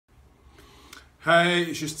Hey,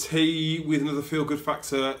 it's just T with another Feel Good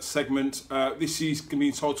Factor segment. This is going to be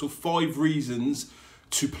entitled 5 Reasons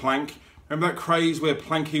to Plank. Remember that craze where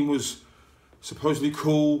planking was supposedly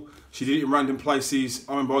cool? She did it in random places.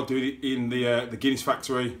 I remember I doing it in the Guinness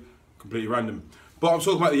factory, completely random. But I'm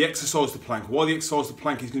talking about the exercise to plank. Why the exercise to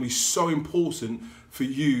plank is going to be so important for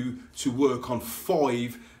you to work on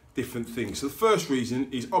 5 different things. So the first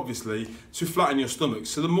reason is obviously to flatten your stomach.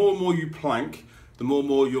 So the more and more you plank, the more and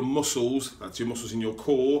more your muscles, that's your muscles in your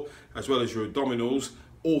core, as well as your abdominals,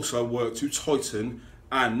 also work to tighten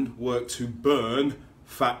and work to burn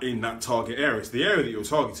fat in that target area. So the area that you're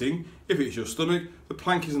targeting, if it's your stomach, the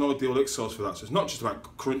plank is an ideal exercise for that. So it's not just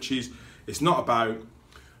about crunches, it's not about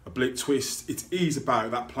a blip twist, it is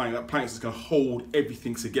about that plank. That plank is going to hold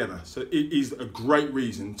everything together. So it is a great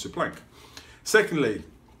reason to plank. Secondly,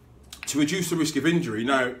 to reduce the risk of injury.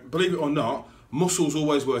 Now, believe it or not, muscles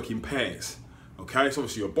always work in pairs. Okay, so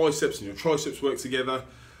obviously your biceps and your triceps work together,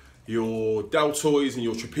 your deltoids and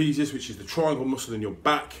your trapezius, which is the triangle muscle in your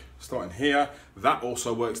back, starting here, that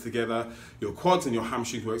also works together. Your quads and your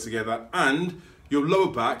hamstrings work together, and your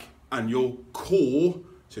lower back and your core,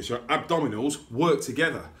 so it's your abdominals, work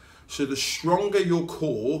together. So the stronger your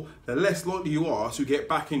core, the less likely you are to get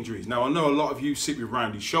back injuries. Now, I know a lot of you sit with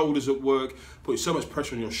roundy shoulders at work, putting so much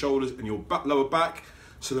pressure on your shoulders and your lower back.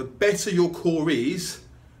 So the better your core is,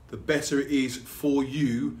 the better it is for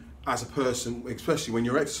you as a person, especially when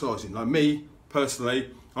you're exercising. Like me, personally,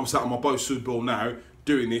 I'm sat on my Bowsuit ball now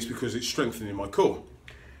doing this because it's strengthening my core.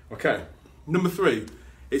 Okay, number 3,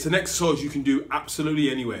 it's an exercise you can do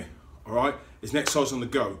absolutely anywhere, all right? It's an exercise on the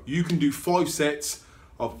go. You can do 5 sets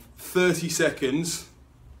of 30 seconds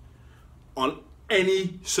on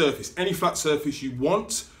any surface, any flat surface you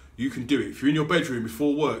want, you can do it. If you're in your bedroom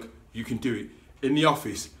before work, you can do it. In the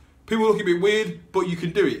office, people look a bit weird, but you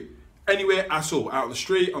can do it. Anywhere at all, out on the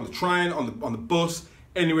street, on the train, on the bus,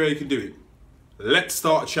 anywhere you can do it. Let's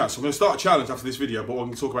start a challenge. So I'm going to start a challenge after this video, but we're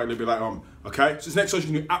going to talk about it a little bit later on. Okay, so it's an exercise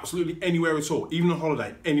you can do absolutely anywhere at all, even on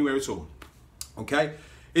holiday, anywhere at all. Okay,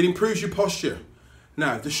 it improves your posture.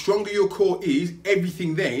 Now, the stronger your core is,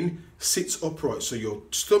 everything then sits upright. So your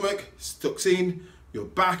stomach tucks in, your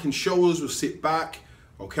back and shoulders will sit back.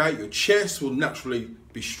 Okay, your chest will naturally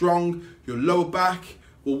be strong. Your lower back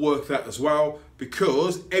will work that as well,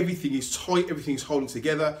 because everything is tight, everything is holding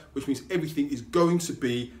together, which means everything is going to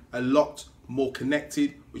be a lot more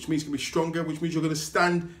connected, which means it's going to be stronger, which means you're going to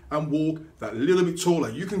stand and walk that little bit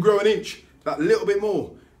taller. You can grow an inch, that little bit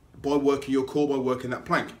more, by working your core, by working that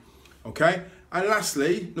plank. Okay, and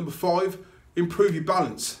lastly, number 5, improve your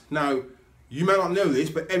balance. Now, you may not know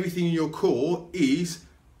this, but everything in your core is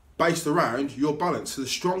based around your balance. So the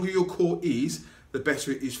stronger your core is, the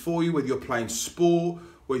better it is for you, whether you're playing sport,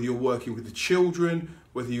 whether you're working with the children,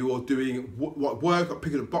 whether you're doing work, or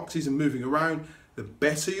picking up boxes and moving around. The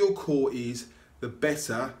better your core is, the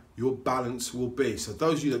better your balance will be. So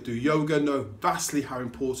those of you that do yoga know vastly how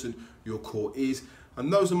important your core is.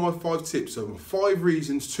 And those are my 5 tips. So 5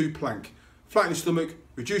 reasons to plank. Flatten your stomach,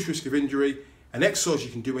 reduce risk of injury, an exercise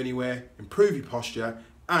you can do anywhere, improve your posture,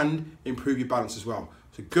 and improve your balance as well.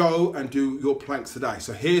 So go and do your planks today.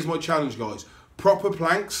 So here's my challenge, guys. Proper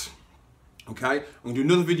planks, okay? I'm gonna do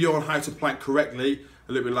another video on how to plank correctly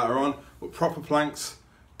a little bit later on, but proper planks,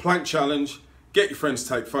 plank challenge, get your friends to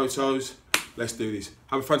take photos. Let's do this.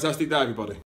 Have a fantastic day, everybody.